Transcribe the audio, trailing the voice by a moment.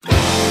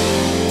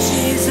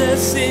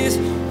Jesus is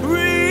real.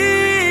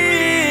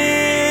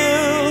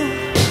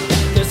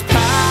 There's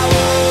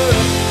power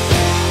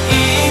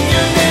in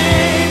your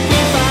name. We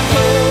find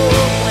hope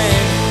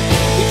when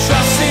we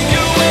trust in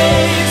your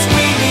ways.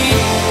 We need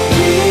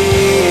you.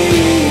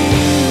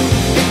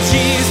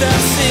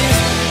 Jesus is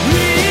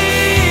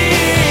real.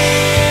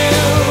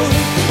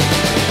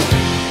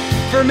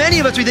 For many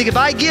of us, we think if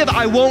I give,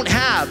 I won't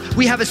have.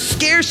 We have a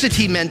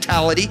scarcity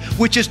mentality,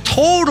 which is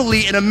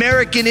totally an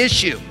American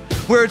issue,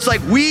 where it's like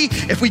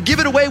if we give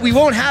it away, we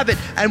won't have it,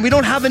 and we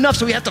don't have enough,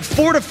 so we have to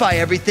fortify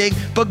everything.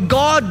 But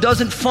God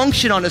doesn't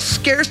function on a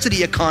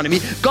scarcity economy.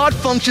 God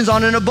functions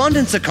on an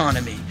abundance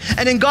economy.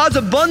 And in God's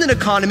abundant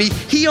economy,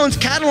 he owns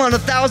cattle on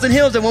 1,000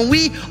 hills. And when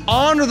we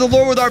honor the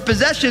Lord with our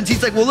possessions,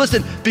 he's like, well,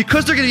 listen,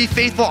 because they're going to be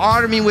faithful,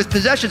 honor me with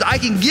possessions, I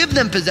can give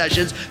them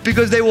possessions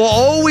because they will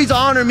always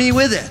honor me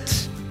with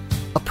it.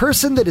 A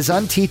person that is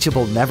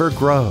unteachable never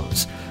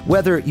grows.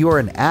 Whether you're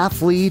an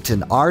athlete,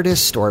 an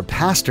artist, or a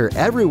pastor,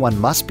 everyone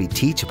must be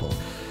teachable.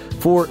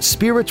 For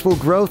spiritual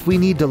growth, we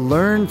need to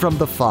learn from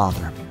the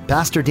Father.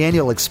 Pastor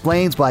Daniel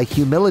explains why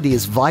humility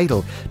is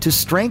vital to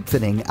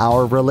strengthening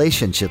our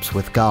relationships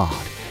with God.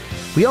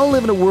 We all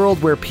live in a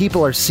world where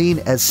people are seen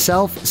as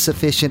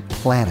self-sufficient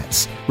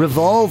planets,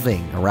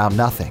 revolving around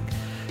nothing.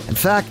 In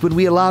fact, when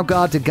we allow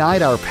God to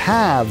guide our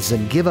paths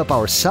and give up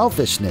our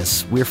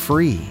selfishness, we're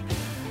free.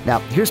 Now,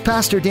 here's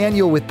Pastor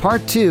Daniel with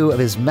part 2 of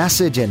his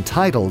message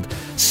entitled,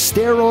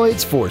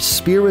 Steroids for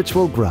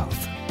Spiritual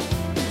Growth.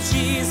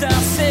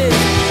 Jesus is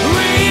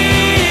real.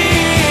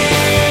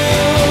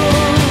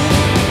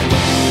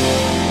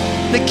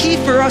 The key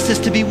for us is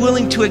to be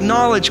willing to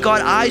acknowledge, God,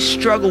 I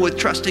struggle with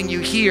trusting you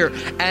here,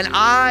 and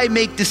I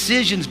make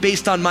decisions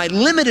based on my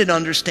limited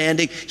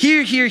understanding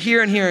here,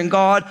 and here. And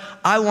God,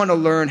 I want to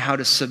learn how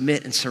to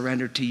submit and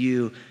surrender to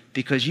you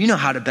because you know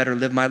how to better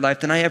live my life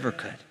than I ever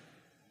could.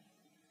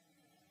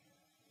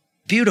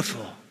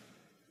 Beautiful.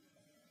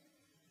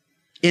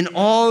 In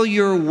all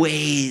your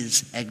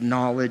ways,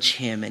 acknowledge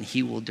him and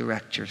he will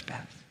direct your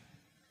path.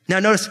 Now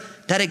notice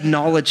that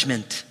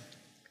acknowledgement.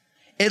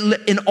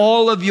 In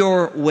all of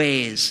your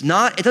ways.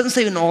 It doesn't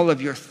say in all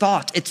of your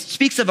thoughts. It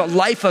speaks of a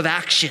life of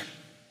action.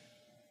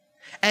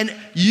 And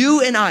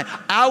you and I,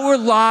 our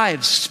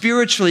lives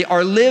spiritually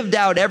are lived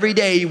out every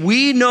day.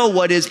 We know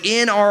what is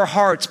in our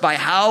hearts by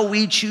how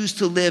we choose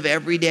to live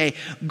every day.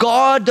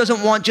 God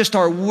doesn't want just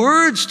our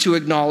words to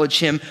acknowledge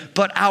him,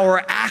 but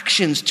our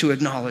actions to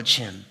acknowledge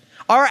him.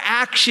 Our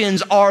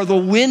actions are the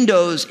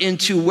windows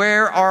into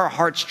where our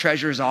heart's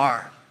treasures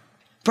are.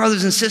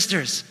 Brothers and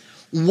sisters,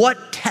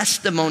 what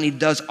testimony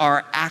does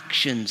our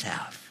actions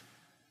have?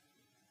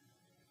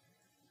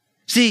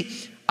 See,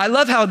 I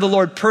love how the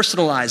Lord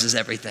personalizes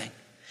everything.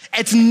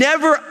 It's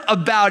never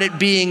about it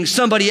being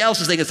somebody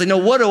else's thing. It's like, no,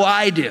 what do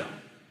I do?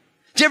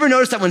 Did you ever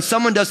notice that when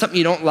someone does something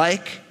you don't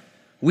like,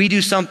 we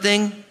do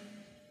something,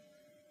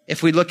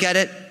 if we look at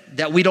it,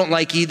 that we don't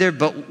like either,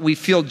 but we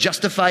feel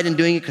justified in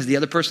doing it because the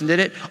other person did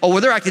it? Oh, well,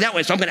 they're acting that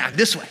way, so I'm going to act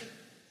this way.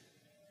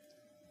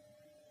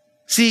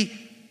 See,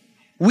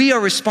 we are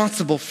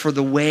responsible for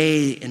the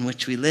way in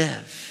which we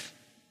live.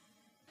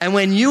 And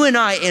when you and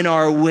I in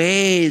our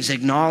ways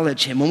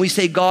acknowledge him, when we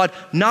say, God,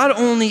 not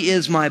only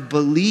is my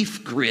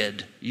belief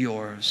grid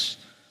yours,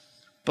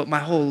 but my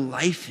whole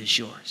life is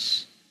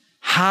yours.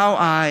 How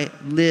I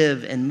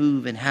live and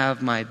move and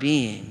have my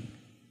being,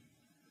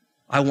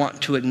 I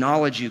want to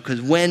acknowledge you. Because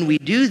when we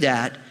do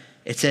that,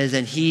 it says,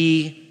 and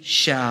he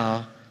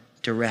shall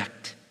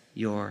direct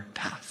your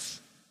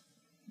paths.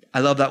 I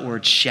love that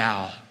word,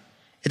 shall.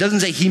 It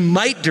doesn't say he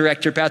might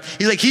direct your path.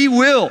 He's like, he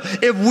will.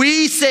 If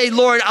we say,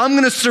 Lord, I'm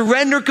going to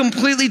surrender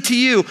completely to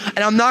you, and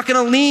I'm not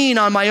going to lean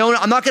on my own.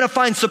 I'm not going to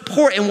find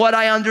support in what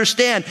I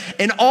understand.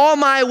 In all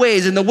my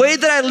ways, in the way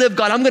that I live,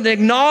 God, I'm going to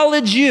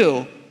acknowledge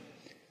you.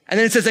 And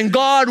then it says, and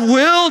God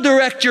will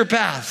direct your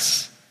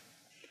paths.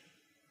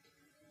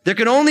 There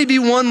can only be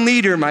one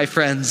leader, my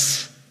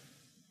friends.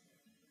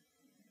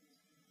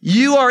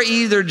 You are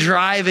either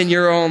driving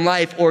your own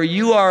life or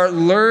you are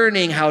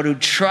learning how to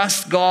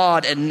trust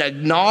God and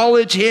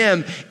acknowledge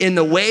him in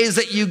the ways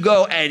that you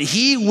go, and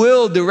he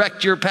will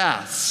direct your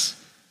paths.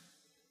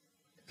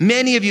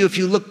 Many of you, if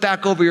you look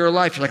back over your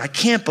life, you're like, I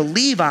can't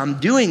believe I'm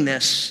doing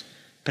this,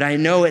 but I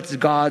know it's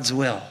God's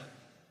will.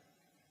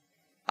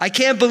 I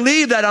can't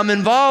believe that I'm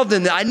involved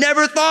in that. I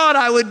never thought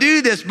I would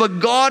do this, but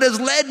God has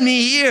led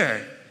me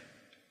here.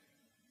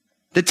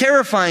 The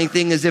terrifying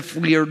thing is if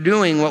we are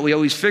doing what we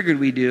always figured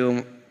we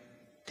do,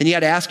 then you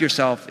got to ask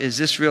yourself, is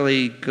this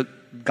really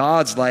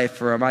God's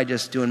life, or am I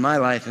just doing my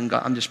life and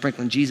I'm just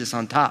sprinkling Jesus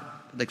on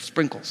top, like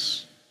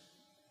sprinkles?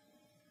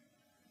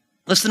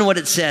 Listen to what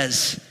it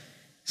says.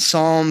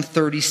 Psalm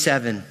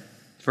 37,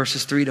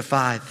 verses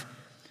 3-5.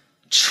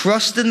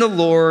 Trust in the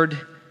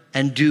Lord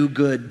and do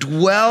good.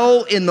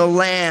 Dwell in the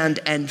land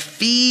and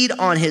feed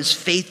on his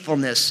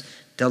faithfulness.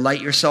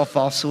 Delight yourself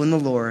also in the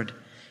Lord,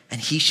 and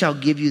he shall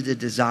give you the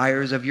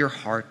desires of your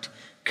heart.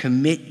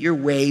 Commit your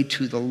way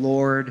to the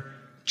Lord.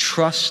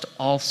 Trust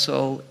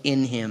also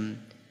in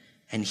him,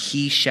 and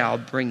he shall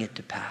bring it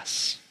to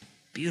pass.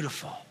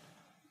 Beautiful.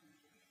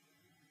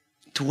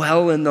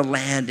 Dwell in the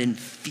land and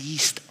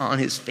feast on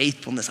his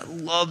faithfulness. I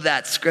love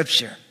that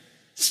scripture.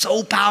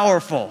 So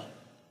powerful.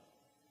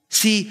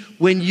 See,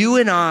 when you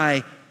and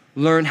I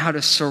learn how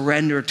to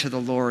surrender to the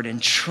Lord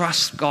and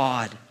trust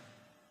God,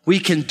 we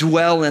can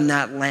dwell in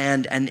that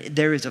land, and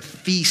there is a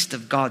feast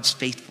of God's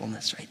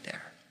faithfulness right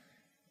there.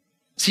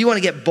 So you want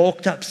to get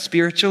bulked up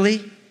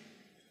spiritually?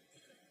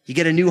 You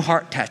get a new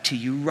heart tattoo.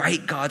 You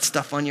write God's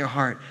stuff on your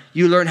heart.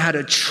 You learn how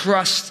to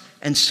trust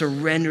and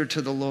surrender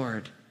to the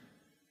Lord.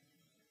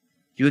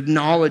 You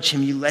acknowledge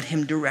him. You let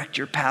him direct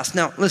your path.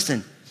 Now,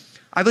 listen,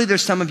 I believe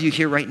there's some of you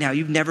here right now,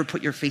 you've never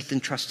put your faith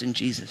and trust in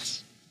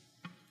Jesus.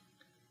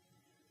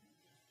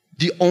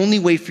 The only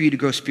way for you to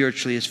grow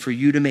spiritually is for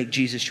you to make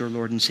Jesus your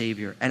Lord and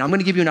Savior. And I'm going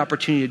to give you an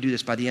opportunity to do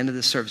this by the end of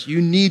this service.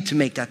 You need to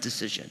make that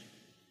decision.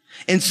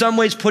 In some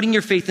ways, putting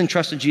your faith and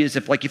trust in Jesus,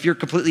 if you're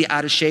completely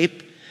out of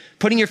shape,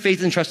 putting your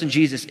faith and trust in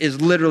Jesus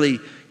is literally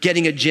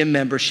getting a gym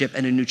membership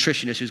and a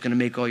nutritionist who's going to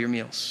make all your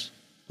meals.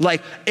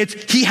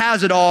 He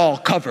has it all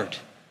covered.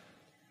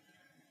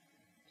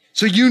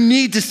 So you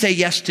need to say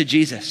yes to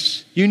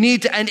Jesus. You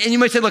need to, and you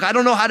might say, look, I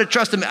don't know how to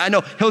trust him. I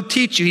know he'll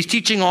teach you. He's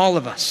teaching all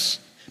of us.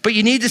 But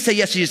you need to say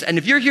yes to Jesus. And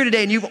if you're here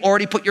today and you've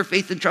already put your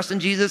faith and trust in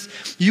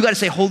Jesus, you got to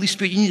say, Holy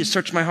Spirit, you need to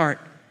search my heart.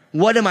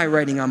 What am I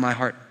writing on my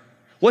heart?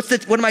 What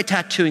am I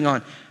tattooing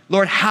on?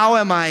 Lord, how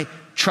am I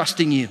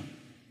trusting you?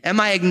 Am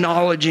I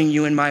acknowledging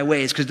you in my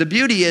ways? Because the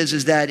beauty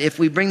is that if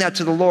we bring that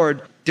to the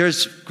Lord,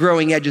 there's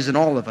growing edges in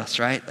all of us,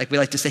 right? Like we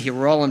like to say here,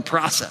 we're all in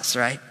process,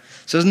 right?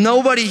 So there's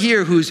nobody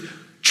here who's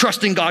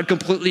trusting God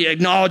completely,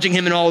 acknowledging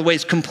him in all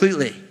ways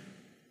completely.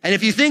 And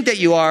if you think that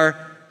you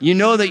are, you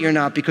know that you're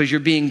not, because you're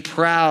being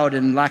proud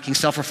and lacking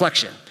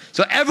self-reflection.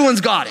 So everyone's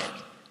got it.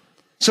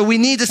 So we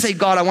need to say,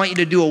 God, I want you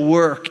to do a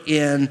work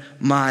in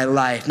my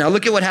life. Now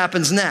look at what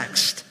happens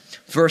next.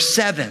 Verse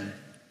 7,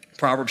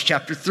 Proverbs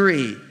chapter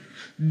 3.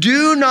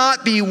 Do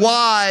not be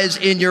wise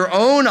in your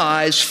own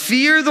eyes.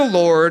 Fear the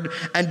Lord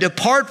and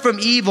depart from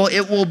evil.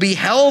 It will be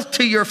health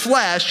to your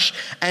flesh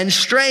and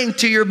strength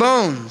to your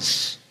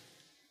bones.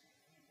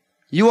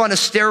 You want a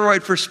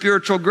steroid for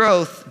spiritual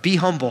growth? Be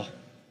humble.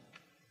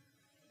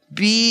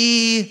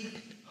 Be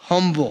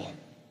humble.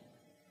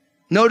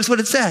 Notice what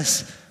it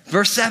says.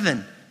 Verse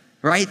 7,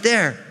 right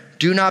there.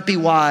 Do not be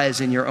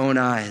wise in your own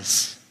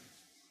eyes.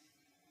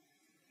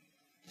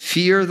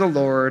 Fear the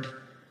Lord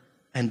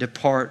and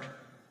depart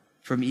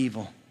from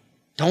evil.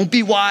 Don't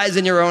be wise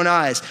in your own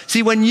eyes.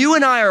 See, when you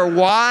and I are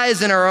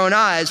wise in our own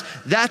eyes,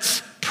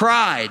 that's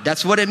pride.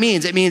 That's what it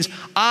means. It means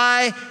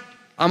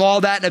I'm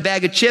all that in a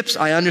bag of chips.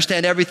 I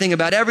understand everything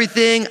about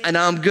everything, and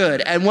I'm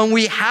good. And when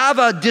we have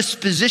a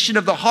disposition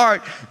of the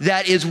heart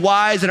that is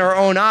wise in our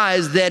own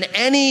eyes, then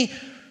any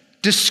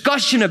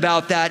discussion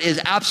about that is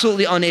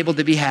absolutely unable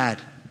to be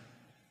had.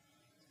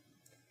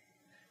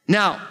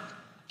 Now,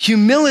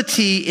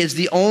 humility is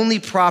the only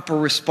proper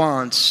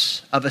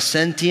response of a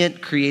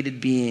sentient,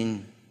 created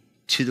being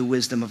to the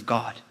wisdom of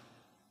God.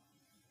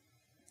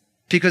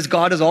 Because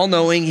God is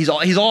all-knowing. He's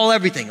all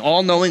everything,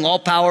 all-knowing,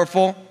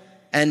 all-powerful.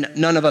 And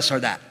none of us are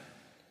that.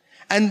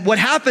 And what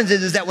happens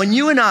is that when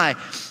you and I,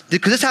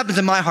 because this happens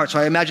in my heart, so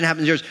I imagine it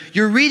happens in yours,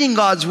 you're reading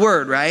God's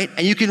word, right?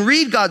 And you can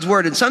read God's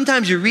word, and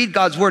sometimes you read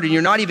God's word and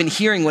you're not even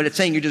hearing what it's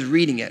saying, you're just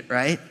reading it,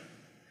 right?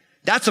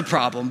 That's a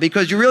problem,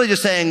 because you're really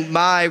just saying,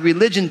 my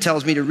religion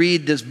tells me to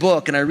read this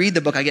book, and I read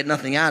the book, I get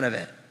nothing out of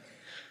it.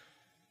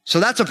 So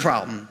that's a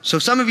problem. So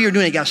some of you are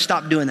doing it, you gotta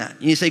stop doing that.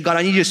 And you say, God,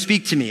 I need you to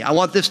speak to me. I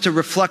want this to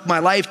reflect my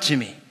life to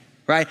me,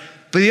 right?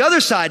 But the other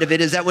side of it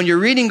is that when you're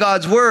reading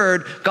God's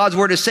word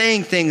is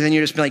saying things and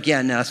you're just like,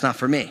 yeah, no, that's not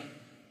for me.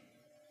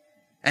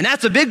 And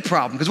that's a big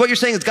problem, because what you're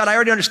saying is, God, I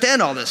already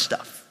understand all this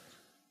stuff.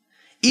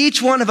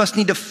 Each one of us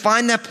need to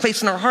find that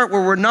place in our heart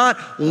where we're not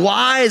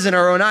wise in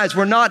our own eyes.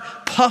 We're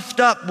not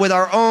puffed up with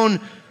our own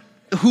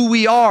who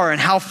we are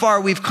and how far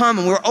we've come.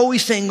 And we're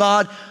always saying,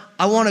 God,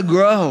 I want to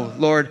grow,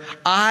 Lord.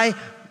 I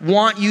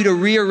want you to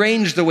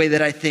rearrange the way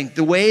that I think,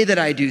 the way that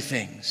I do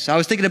things. I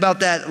was thinking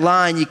about that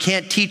line, you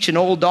can't teach an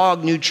old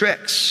dog new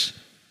tricks.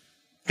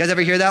 You guys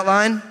ever hear that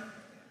line?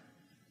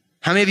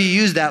 How many of you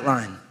use that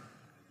line?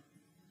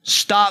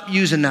 Stop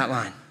using that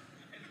line.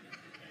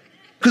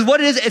 Because what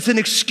it is, it's an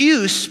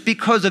excuse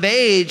because of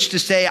age to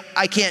say,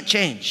 I can't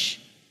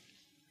change.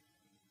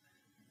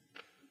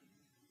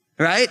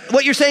 Right?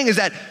 What you're saying is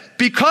that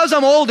because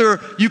I'm older,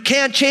 you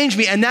can't change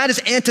me. And that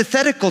is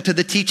antithetical to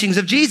the teachings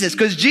of Jesus.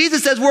 Because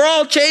Jesus says we're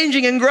all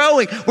changing and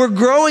growing. We're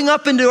growing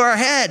up into our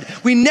head.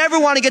 We never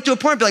want to get to a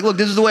point and be like, look,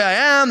 this is the way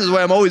I am. This is the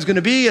way I'm always going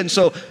to be. And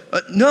so,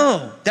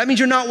 no, that means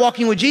you're not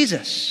walking with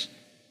Jesus.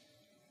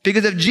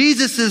 Because if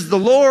Jesus is the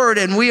Lord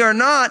and we are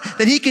not,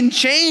 then he can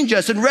change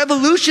us and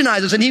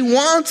revolutionize us. And he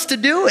wants to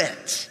do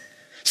it.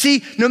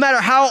 See, no matter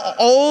how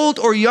old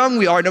or young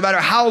we are, no matter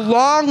how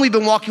long we've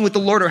been walking with the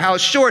Lord or how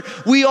short,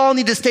 we all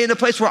need to stay in a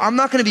place where I'm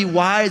not going to be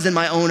wise in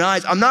my own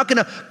eyes. I'm not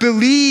going to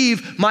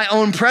believe my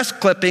own press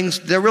clippings.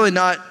 They're really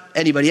not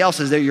anybody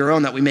else's. They're your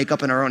own that we make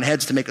up in our own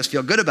heads to make us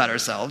feel good about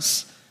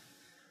ourselves.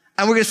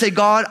 And we're going to say,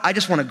 God, I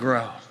just want to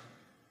grow.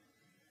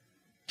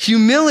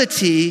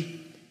 Humility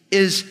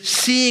is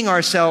seeing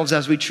ourselves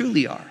as we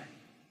truly are.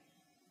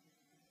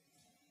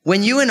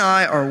 When you and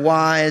I are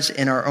wise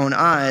in our own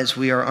eyes,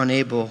 we are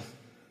unable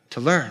to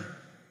learn,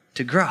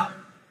 to grow.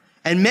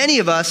 And many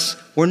of us,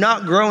 we're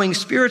not growing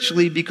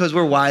spiritually because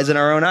we're wise in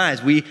our own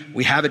eyes. We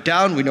have it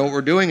down, we know what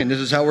we're doing, and this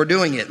is how we're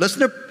doing it.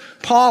 Listen to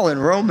Paul in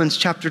Romans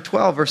chapter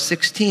 12, verse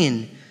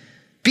 16.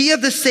 Be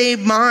of the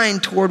same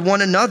mind toward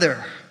one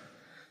another.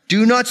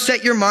 Do not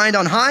set your mind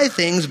on high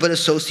things, but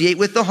associate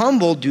with the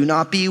humble. Do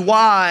not be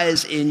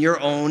wise in your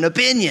own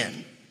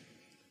opinion.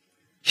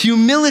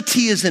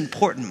 Humility is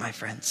important, my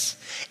friends.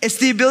 It's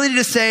the ability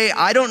to say,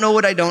 I don't know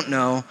what I don't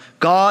know.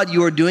 God,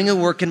 you are doing a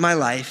work in my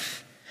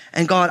life.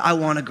 And God, I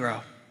want to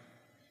grow.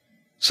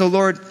 So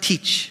Lord,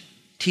 teach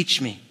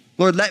me.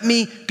 Lord, let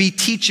me be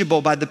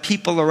teachable by the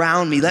people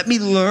around me. Let me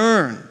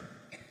learn.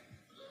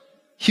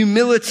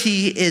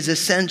 Humility is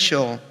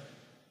essential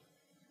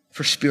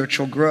for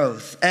spiritual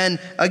growth. And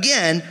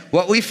again,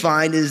 what we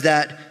find is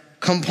that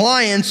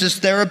compliance is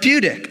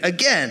therapeutic.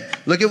 Again,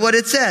 look at what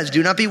it says.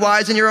 Do not be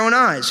wise in your own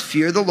eyes.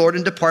 Fear the Lord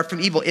and depart from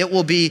evil. It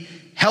will be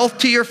health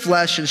to your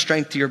flesh and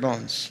strength to your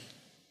bones.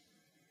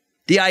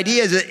 The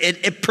idea is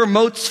that it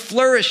promotes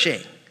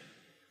flourishing.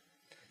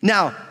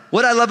 Now,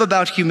 what I love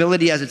about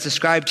humility as it's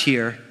described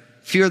here,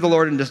 fear the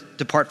Lord and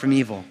depart from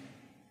evil.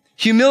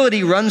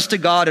 Humility runs to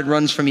God and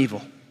runs from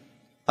evil.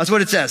 That's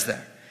what it says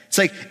there. It's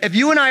like, if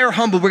you and I are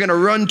humble, we're going to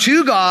run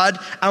to God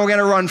and we're going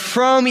to run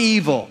from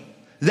evil.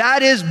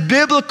 That is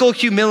biblical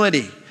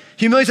humility.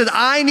 Humility says,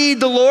 I need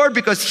the Lord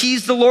because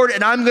he's the Lord,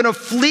 and I'm going to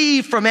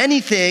flee from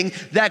anything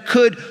that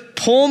could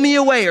pull me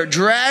away or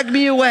drag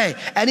me away,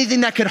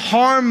 anything that could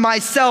harm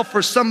myself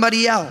or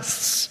somebody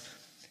else.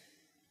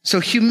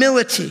 So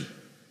humility,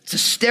 it's a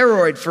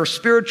steroid for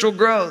spiritual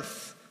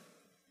growth.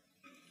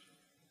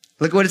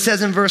 Look what it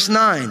says in verse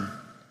 9.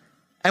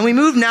 And we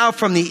move now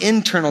from the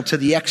internal to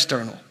the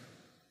external.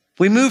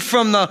 We move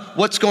from the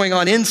what's going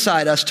on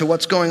inside us to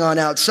what's going on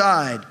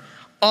outside.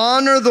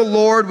 Honor the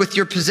Lord with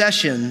your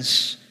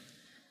possessions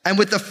and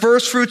with the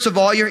first fruits of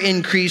all your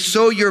increase,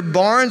 so your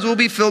barns will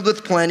be filled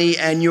with plenty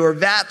and your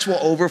vats will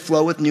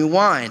overflow with new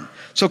wine.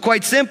 So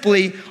quite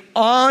simply,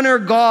 honor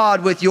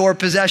God with your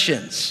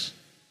possessions.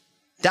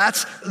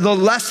 That's the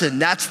lesson.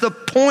 That's the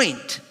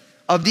point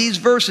of these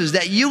verses,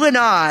 that you and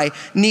I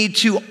need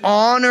to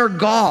honor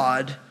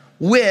God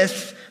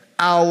with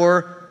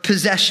our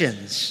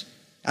possessions.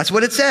 That's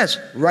what it says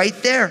right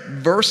there,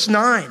 verse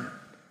 9.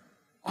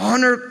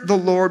 Honor the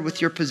Lord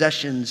with your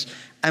possessions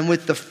and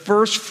with the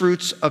first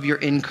fruits of your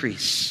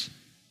increase.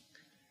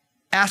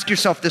 Ask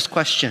yourself this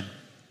question.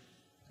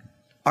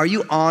 Are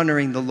you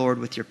honoring the Lord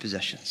with your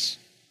possessions?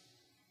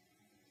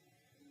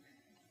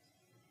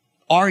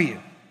 Are you?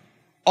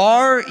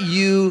 Are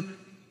you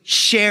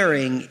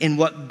sharing in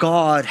what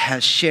God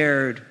has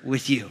shared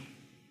with you?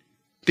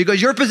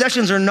 Because your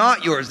possessions are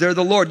not yours, they're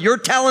the Lord. Your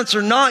talents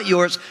are not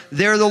yours,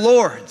 they're the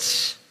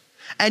Lord's.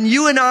 And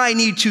you and I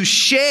need to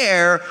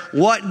share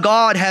what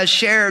God has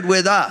shared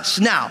with us.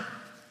 Now,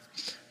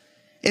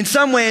 in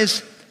some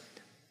ways,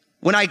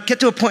 when I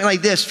get to a point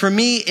like this, for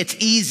me, it's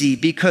easy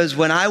because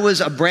when I was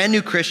a brand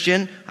new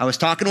Christian, I was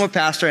talking to a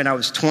pastor and I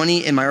was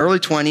 20, in my early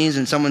 20s,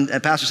 and a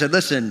pastor said,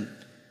 listen,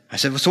 I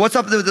said, so what's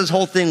up with this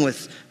whole thing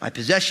with my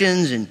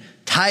possessions and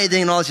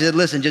tithing and all this? He said,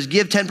 listen, just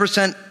give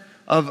 10%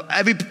 of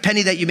every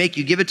penny that you make,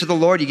 you give it to the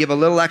Lord, you give a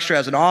little extra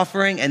as an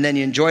offering, and then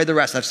you enjoy the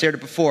rest. I've shared it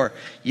before.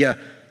 You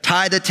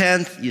tithe a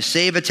tenth, you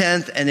save a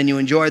tenth, and then you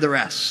enjoy the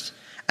rest.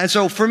 And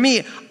so for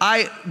me,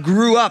 I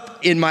grew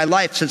up in my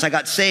life since I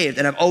got saved,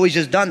 and I've always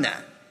just done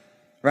that,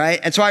 right?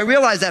 And so I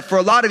realized that for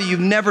a lot of you, you've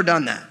never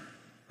done that,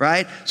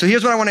 right? So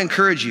here's what I want to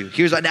encourage you.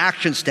 Here's an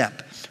action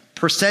step.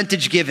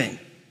 Percentage giving.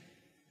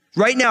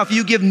 Right now, if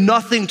you give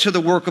nothing to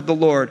the work of the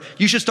Lord,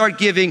 you should start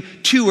giving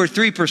 2 or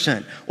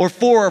 3% or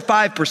 4 or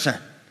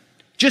 5%.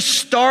 Just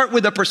start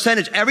with a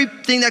percentage.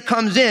 Everything that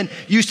comes in,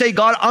 you say,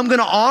 God, I'm going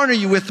to honor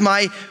you with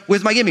my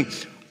giving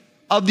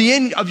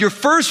of your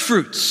first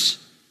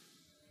fruits.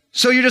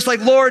 So you're just like,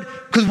 Lord,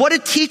 because what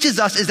it teaches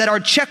us is that our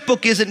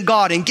checkbook isn't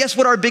God. And guess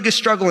what our biggest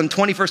struggle in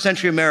 21st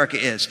century America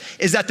is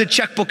that the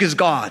checkbook is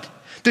God.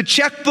 The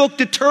checkbook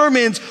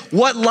determines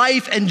what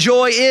life and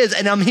joy is.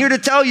 And I'm here to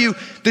tell you,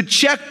 the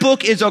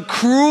checkbook is a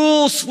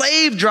cruel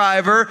slave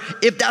driver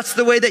if that's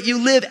the way that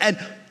you live. And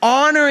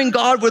honoring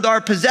God with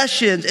our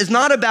possessions is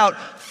not about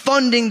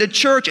funding the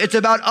church. It's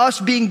about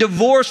us being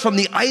divorced from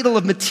the idol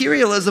of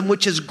materialism,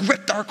 which has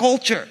gripped our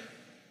culture.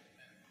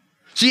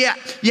 So yeah,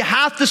 you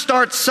have to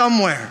start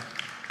somewhere.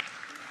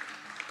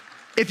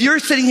 If you're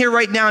sitting here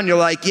right now and you're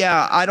like,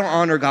 yeah, I don't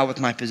honor God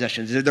with my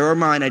possessions. They're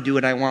mine. I do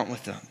what I want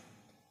with them.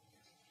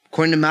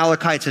 According to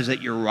Malachi, it says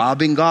that you're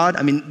robbing God.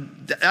 I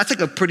mean, that's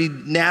like a pretty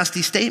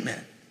nasty statement.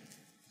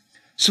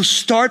 So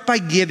start by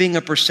giving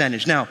a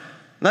percentage. Now,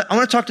 I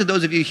want to talk to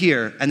those of you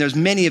here, and there's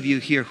many of you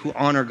here who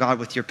honor God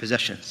with your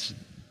possessions.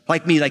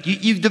 Like me, like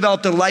you've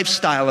developed a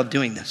lifestyle of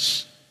doing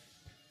this.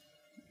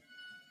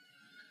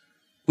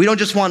 We don't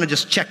just want to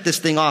just check this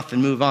thing off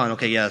and move on.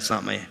 Okay, yeah, that's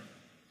not me.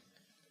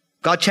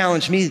 God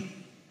challenged me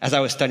as I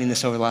was studying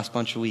this over the last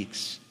bunch of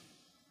weeks.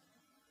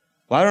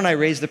 Why don't I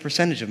raise the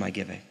percentage of my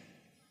giving?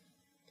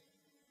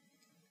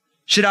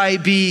 Should I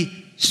be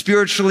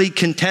spiritually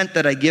content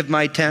that I give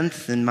my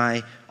tenth and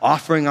my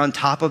offering on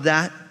top of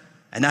that,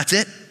 and that's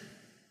it?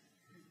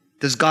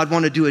 Does God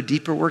want to do a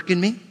deeper work in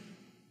me?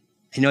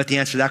 You know what the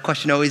answer to that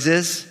question always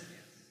is?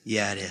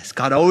 Yeah, it is.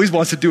 God always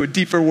wants to do a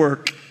deeper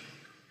work.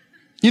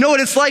 You know what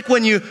it's like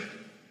when you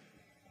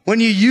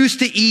used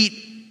to eat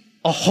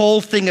a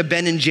whole thing of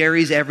Ben and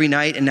Jerry's every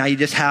night, and now you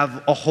just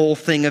have a whole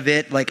thing of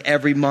it like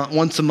every month,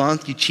 once a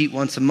month. You cheat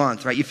once a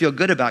month, right? You feel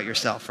good about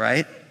yourself,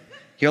 right?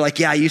 You're like,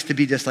 yeah, I used to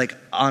be just like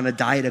on a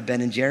diet of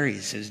Ben and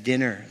Jerry's. It was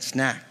dinner,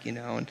 snack,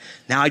 and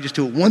now I just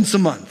do it once a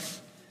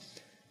month.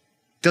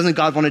 Doesn't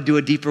God want to do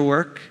a deeper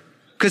work?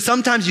 Because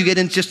sometimes you get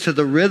into just to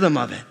the rhythm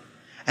of it.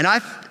 And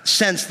I've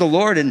sensed the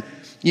Lord and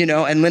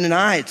Lynn and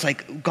I, it's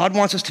like God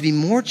wants us to be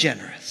more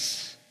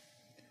generous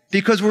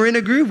because we're in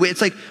a groove. It's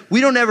like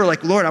we don't ever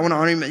like, Lord, I want to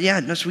honor you. Yeah,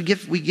 no, so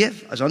we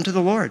give as unto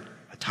the Lord,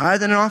 a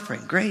tithe and an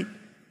offering. Great.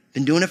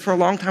 Been doing it for a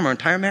long time, our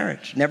entire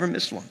marriage. Never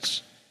missed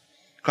once.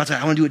 God's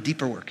like, I want to do a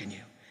deeper work in you.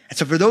 And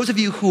so for those of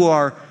you who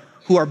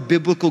are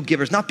biblical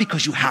givers, not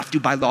because you have to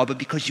by law, but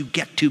because you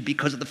get to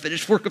because of the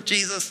finished work of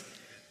Jesus,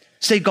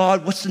 say,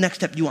 God, what's the next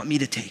step you want me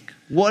to take?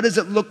 What does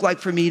it look like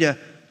for me to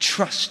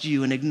trust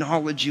you and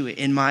acknowledge you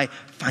in my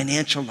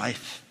financial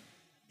life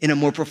in a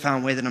more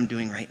profound way than I'm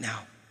doing right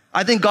now?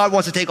 I think God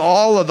wants to take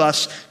all of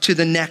us to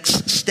the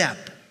next step.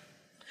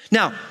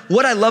 Now,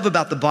 what I love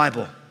about the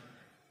Bible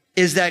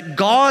is that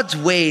God's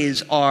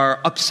ways are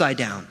upside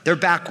down. They're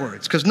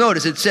backwards. Because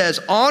notice it says,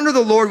 honor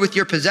the Lord with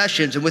your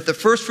possessions and with the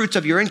first fruits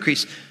of your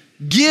increase.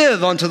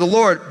 Give unto the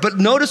Lord. But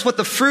notice what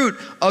the fruit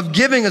of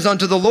giving is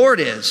unto the Lord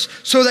is,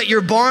 so that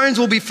your barns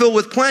will be filled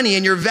with plenty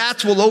and your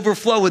vats will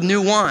overflow with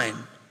new wine.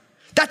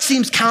 That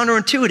seems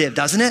counterintuitive,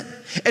 doesn't it?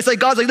 It's like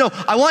God's like, no,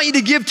 I want you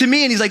to give to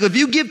me. And he's like, if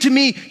you give to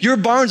me, your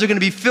barns are going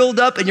to be filled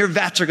up and your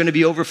vats are going to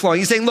be overflowing.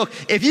 He's saying, look,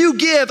 if you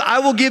give, I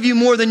will give you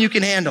more than you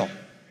can handle.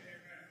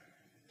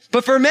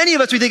 But for many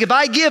of us, we think if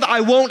I give,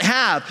 I won't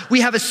have.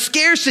 We have a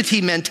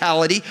scarcity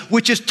mentality,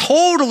 which is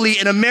totally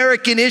an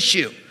American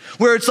issue,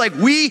 where it's like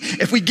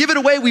if we give it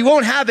away, we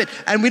won't have it,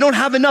 and we don't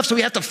have enough, so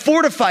we have to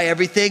fortify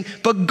everything.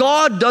 But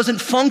God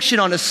doesn't function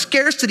on a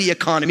scarcity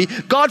economy.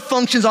 God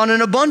functions on an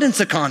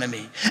abundance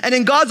economy. And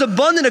in God's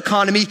abundant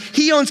economy,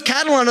 he owns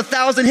cattle on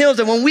 1,000 hills.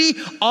 And when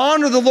we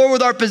honor the Lord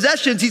with our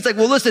possessions, he's like,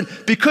 well, listen,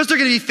 because they're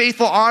going to be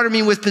faithful, honor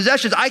me with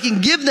possessions, I can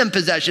give them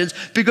possessions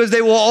because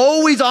they will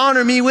always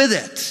honor me with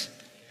it.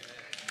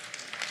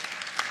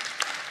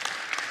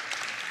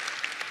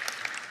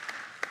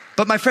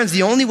 But my friends,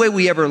 the only way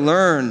we ever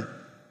learn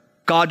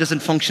God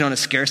doesn't function on a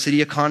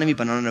scarcity economy,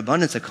 but on an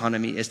abundance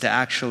economy is to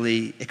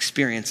actually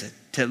experience it,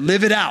 to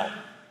live it out.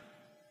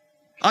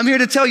 I'm here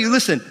to tell you,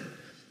 listen,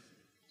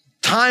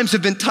 times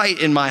have been tight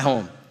in my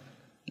home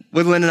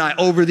with Lynn and I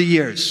over the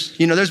years.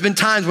 There's been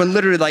times when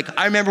literally,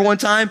 I remember one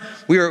time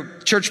we were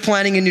church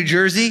planning in New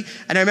Jersey,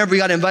 and I remember we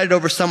got invited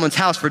over someone's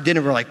house for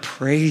dinner. We're like,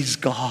 praise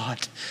God.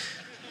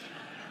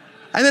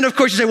 And then, of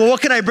course, you say, well, what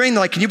can I bring?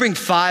 They're like, can you bring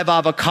 5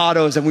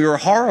 avocados? And we were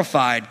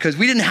horrified because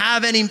we didn't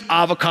have any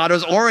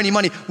avocados or any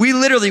money. We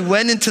literally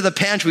went into the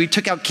pantry. We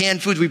took out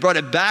canned foods. We brought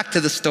it back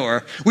to the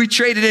store. We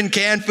traded in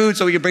canned food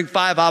so we could bring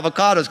 5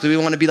 avocados because we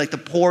want to be like the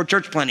poor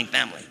church planning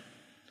family.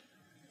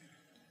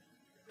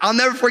 I'll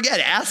never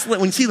forget. Ask Lynn,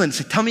 when you see Lynn,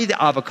 say, tell me the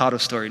avocado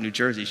story in New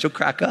Jersey. She'll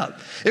crack up.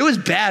 It was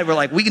bad. We're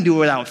like, we can do it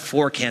without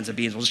 4 cans of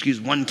beans. We'll just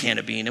use 1 can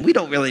of bean. And we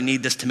don't really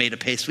need this tomato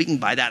paste. We can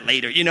buy that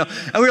later, And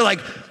we were like,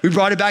 we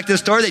brought it back to the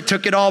store. They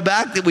took it all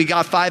back. We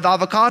got 5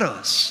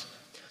 avocados.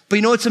 But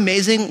what's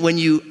amazing when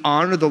you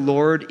honor the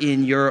Lord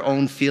in your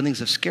own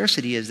feelings of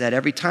scarcity is that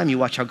every time you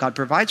watch how God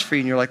provides for you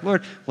and you're like,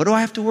 Lord, what do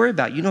I have to worry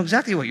about? You know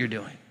exactly what you're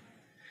doing.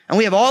 And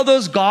we have all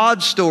those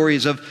God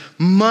stories of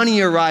money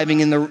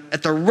arriving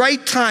at the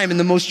right time in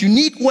the most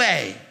unique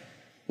way.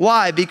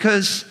 Why?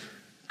 Because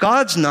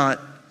God's not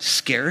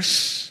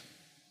scarce,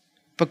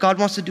 but God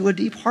wants to do a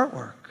deep heart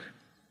work.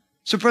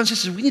 So brothers and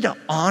sisters, we need to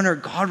honor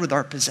God with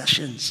our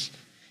possessions.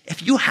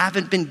 If you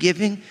haven't been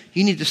giving,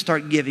 you need to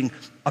start giving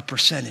a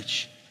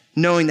percentage,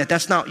 knowing that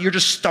that's not, you're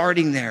just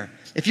starting there.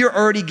 If you're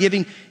already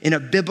giving in a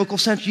biblical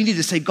sense, you need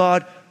to say,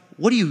 God,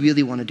 what do you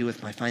really want to do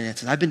with my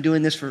finances? I've been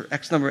doing this for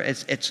X number.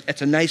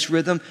 It's a nice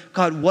rhythm.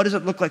 God, what does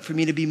it look like for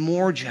me to be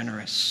more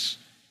generous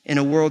in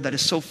a world that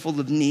is so full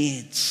of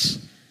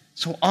needs?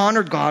 So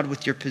honor God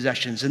with your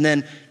possessions. And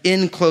then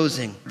in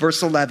closing,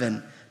 verse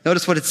 11,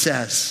 notice what it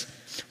says.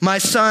 My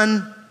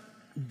son,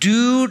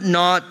 do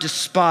not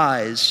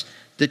despise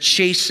the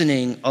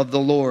chastening of the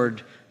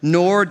Lord,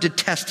 nor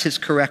detest his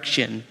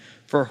correction.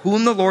 For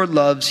whom the Lord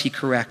loves, he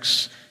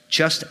corrects,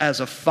 just as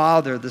a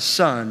father the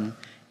son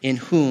in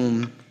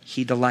whom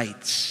he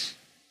delights.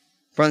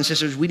 Brothers and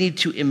sisters, we need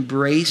to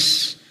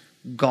embrace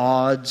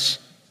God's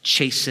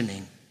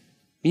chastening.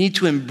 We need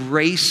to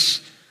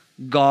embrace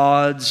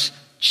God's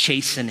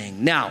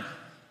chastening. Now,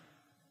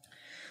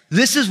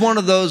 this is one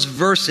of those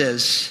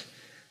verses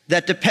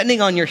that,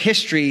 depending on your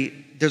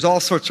history, there's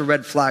all sorts of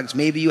red flags.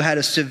 Maybe you had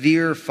a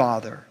severe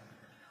father,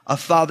 a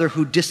father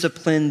who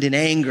disciplined in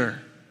anger.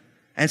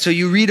 And so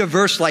you read a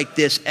verse like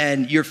this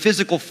and your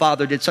physical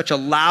father did such a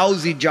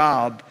lousy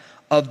job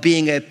of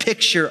being a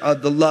picture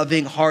of the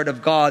loving heart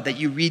of God that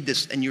you read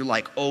this and you're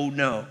like, oh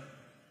no.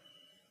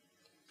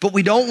 But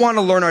we don't want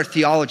to learn our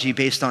theology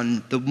based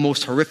on the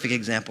most horrific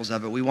examples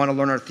of it. We want to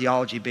learn our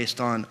theology based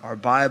on our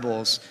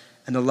Bibles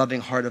and the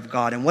loving heart of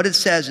God. And what it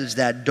says is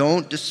that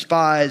don't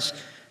despise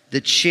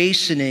the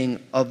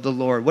chastening of the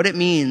Lord. What it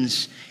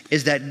means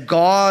is that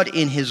God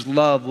in his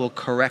love will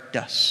correct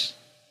us.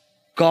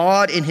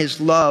 God in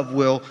his love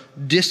will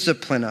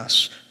discipline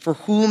us. For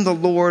whom the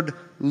Lord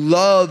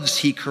loves,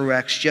 he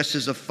corrects, just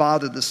as the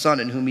Father the Son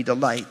in whom he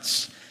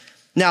delights.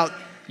 Now,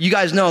 you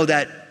guys know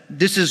that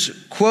this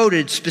is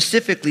quoted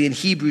specifically in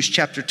Hebrews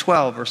chapter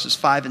 12, verses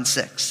 5 and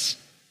 6.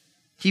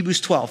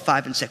 Hebrews 12,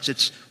 5 and 6.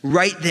 It's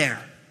right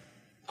there,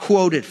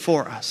 quoted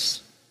for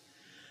us.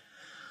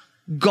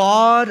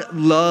 God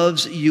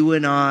loves you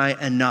and I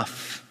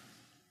enough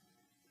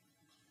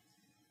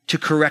to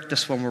correct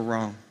us when we're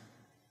wrong,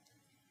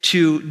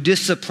 to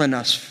discipline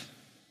us,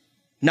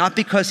 not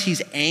because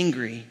he's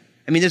angry.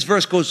 I mean, this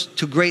verse goes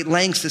to great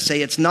lengths to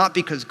say it's not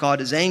because God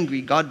is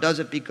angry. God does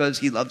it because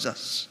he loves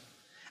us.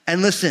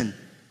 And listen,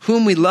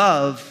 whom we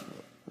love,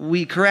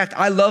 we correct.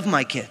 I love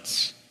my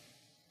kids.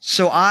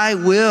 So I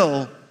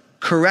will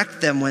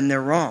correct them when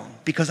they're wrong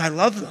because I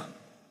love them.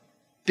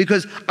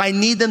 Because I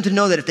need them to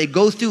know that if they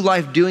go through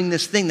life doing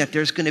this thing, that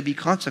there's going to be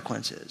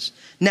consequences.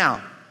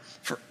 Now,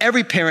 for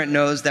every parent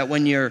knows that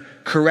when you're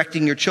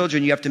correcting your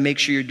children, you have to make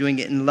sure you're doing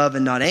it in love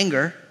and not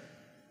anger,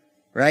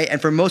 right?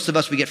 And for most of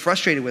us, we get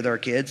frustrated with our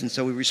kids, and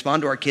so we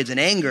respond to our kids in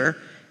anger,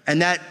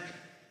 and that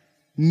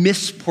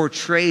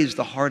misportrays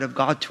the heart of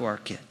God to our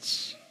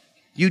kids.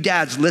 You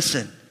dads,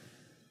 listen,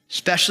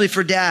 especially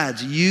for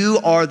dads, you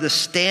are the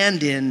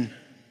stand-in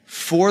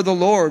for the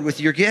Lord with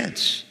your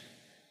kids.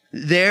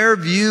 Their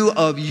view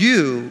of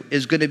you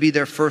is going to be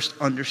their first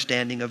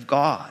understanding of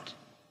God.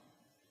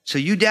 So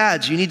you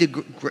dads, you need to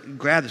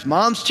grab this.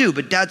 Moms too,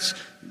 but dads,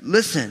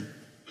 listen.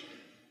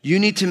 You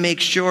need to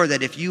make sure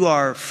that if you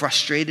are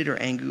frustrated or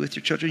angry with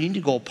your children, you need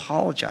to go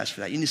apologize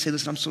for that. You need to say,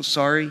 listen, I'm so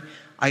sorry.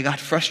 I got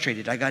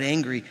frustrated. I got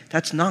angry.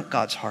 That's not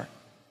God's heart.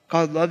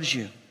 God loves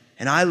you.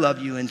 And I love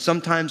you, and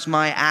sometimes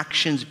my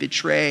actions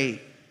betray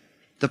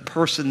the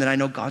person that I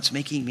know God's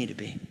making me to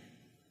be.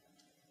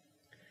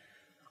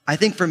 I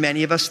think for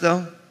many of us,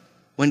 though,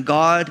 when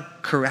God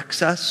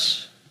corrects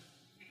us,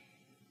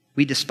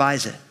 we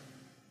despise it.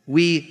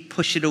 We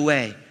push it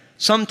away.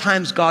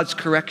 Sometimes God's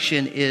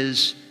correction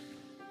is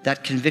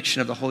that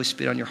conviction of the Holy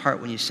Spirit on your heart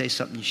when you say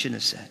something you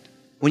shouldn't have said.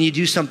 When you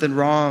do something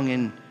wrong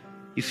and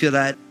you feel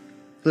that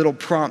little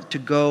prompt to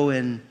go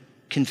and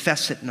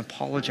confess it and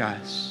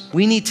apologize.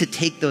 We need to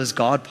take those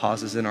God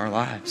pauses in our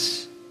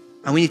lives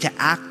and we need to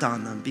act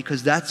on them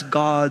because that's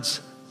God's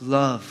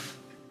love.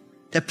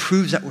 That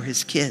proves that we're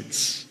his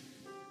kids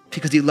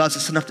because he loves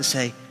us enough to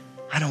say,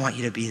 I don't want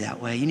you to be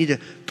that way. You need to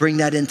bring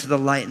that into the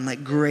light and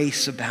let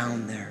grace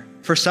abound there.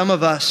 For some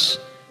of us,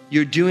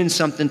 you're doing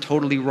something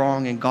totally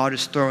wrong and God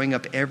is throwing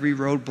up every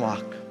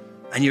roadblock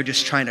and you're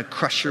just trying to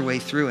crush your way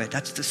through it.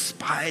 That's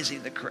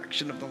despising the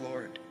correction of the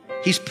Lord.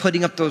 He's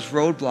putting up those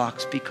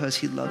roadblocks because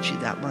he loves you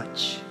that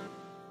much.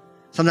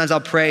 Sometimes I'll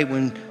pray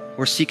when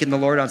we're seeking the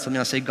Lord on something.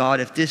 I'll say, God,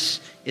 if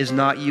this is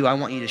not you, I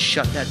want you to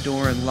shut that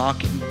door and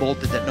lock it and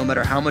bolt it, that no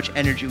matter how much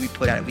energy we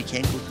put at it, we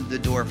can't go through the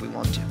door if we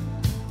want to.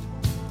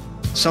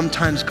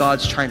 Sometimes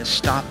God's trying to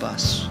stop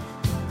us.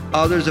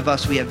 Others of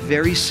us, we have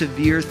very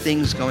severe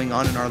things going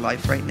on in our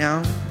life right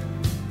now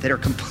that are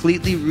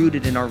completely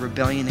rooted in our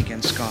rebellion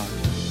against God.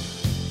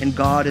 And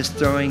God is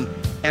throwing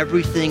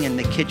everything in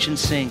the kitchen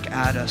sink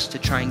at us to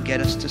try and get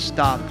us to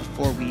stop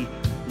before we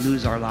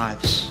lose our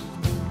lives.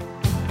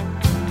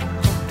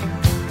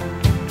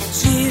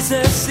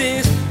 Jesus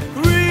is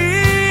real.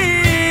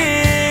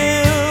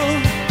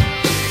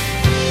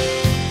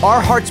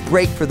 Our hearts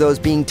break for those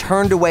being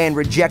turned away and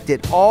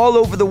rejected all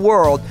over the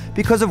world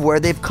because of where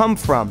they've come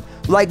from.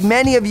 Like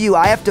many of you,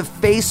 I have to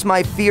face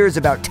my fears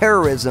about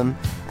terrorism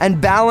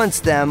and balance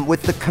them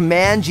with the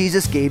command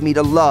Jesus gave me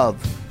to love.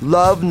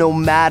 Love no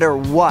matter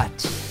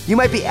what. You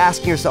might be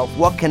asking yourself,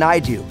 what can I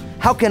do?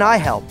 How can I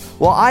help?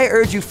 Well, I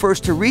urge you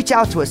first to reach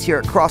out to us here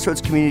at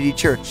Crossroads Community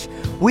Church.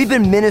 We've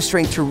been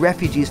ministering to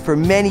refugees for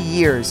many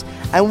years,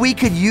 and we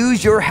could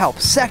use your help.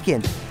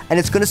 Second, and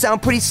it's going to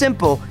sound pretty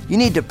simple, you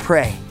need to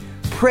pray.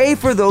 Pray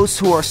for those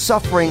who are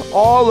suffering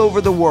all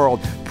over the world.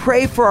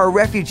 Pray for our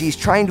refugees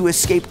trying to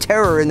escape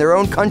terror in their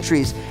own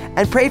countries,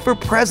 and pray for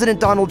President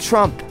Donald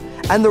Trump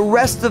and the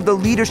rest of the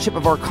leadership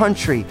of our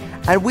country.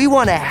 And we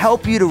want to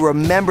help you to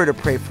remember to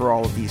pray for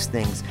all of these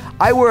things.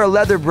 I wear a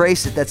leather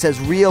bracelet that says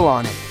real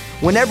on it.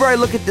 Whenever I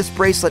look at this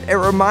bracelet, it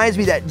reminds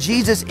me that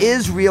Jesus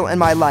is real in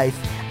my life,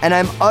 and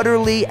I'm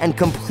utterly and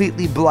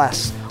completely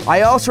blessed.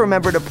 I also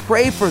remember to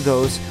pray for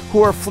those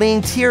who are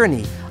fleeing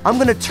tyranny. I'm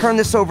going to turn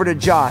this over to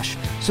Josh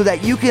so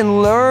that you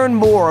can learn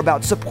more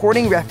about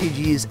supporting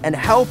refugees and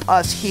help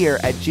us here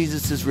at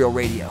Jesus is Real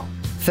Radio.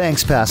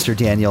 Thanks, Pastor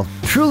Daniel.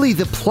 Truly,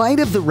 the plight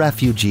of the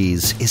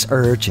refugees is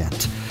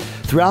urgent.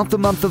 Throughout the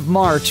month of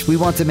March, we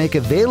want to make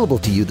available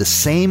to you the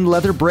same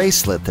leather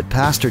bracelet that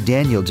Pastor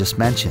Daniel just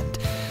mentioned.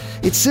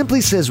 It simply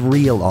says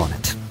real on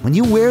it. When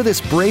you wear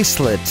this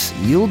bracelet,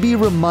 you'll be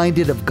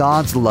reminded of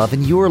God's love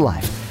in your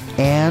life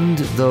and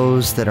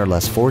those that are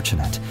less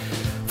fortunate.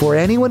 For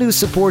anyone who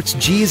supports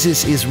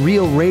Jesus is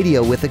Real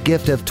Radio with a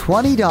gift of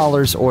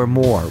 $20 or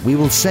more, we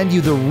will send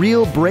you the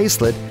Real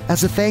bracelet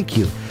as a thank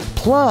you.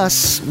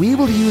 Plus, we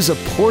will use a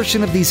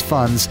portion of these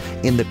funds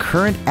in the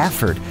current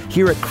effort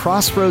here at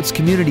Crossroads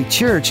Community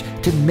Church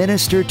to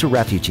minister to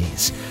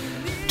refugees.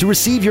 To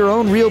receive your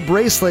own Real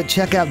bracelet,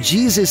 check out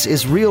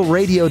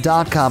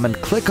JesusIsRealRadio.com and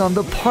click on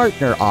the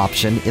partner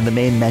option in the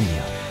main menu.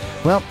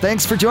 Well,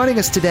 thanks for joining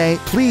us today.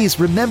 Please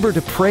remember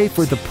to pray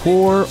for the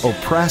poor,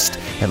 oppressed,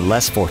 and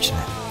less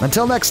fortunate.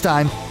 Until next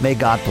time, may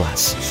God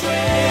bless.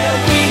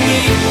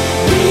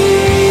 We